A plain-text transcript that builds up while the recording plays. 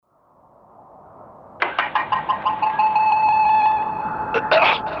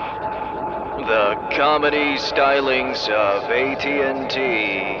The comedy stylings of AT&T.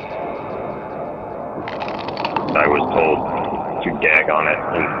 I was told to gag on it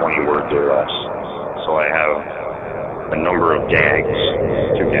in 20 words or less. So I have a number of gags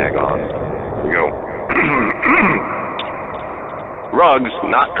to gag on. Here we go. Rugs,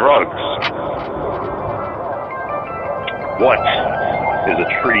 not drugs. What is a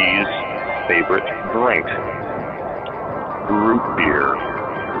tree's favorite drink? Root beer.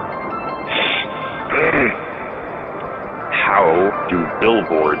 How do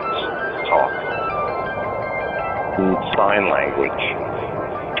billboards talk? In sign language.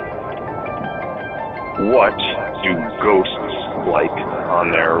 What do ghosts like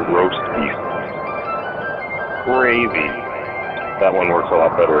on their roast beef? Gravy. That one works a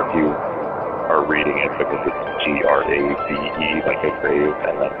lot better if you are reading it because it's G-R-A-V-E, like a grave,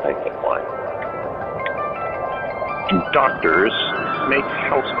 and that type of line. Do doctors make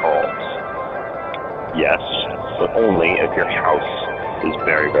house calls? Yes, but only if your house is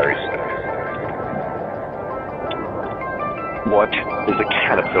very, very sick. What is a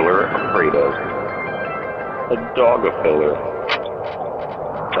caterpillar afraid of? A dog-a-filler.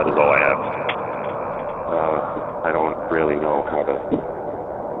 That is all I have. I don't really know how to...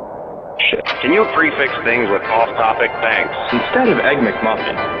 Shit. Can you prefix things with off-topic? Thanks. Instead of Egg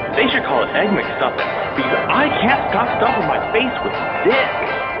McMuffin, they should call it Egg McStuffin, because I can't stop stuffing my face with dick.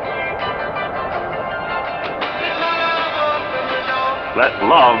 Let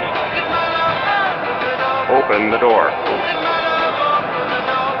love open the door.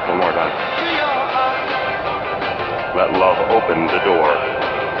 One more time. Let love open the door.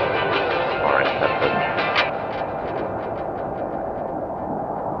 Alright, that's it.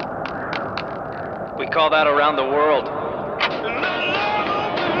 We call that around the world.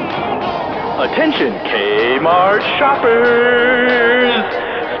 Attention, Kmart shoppers!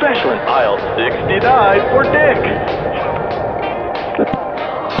 Special in aisle 69 for dick.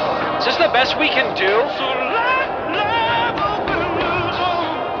 Is this the best we can do?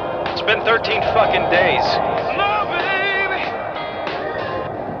 It's been 13 fucking days.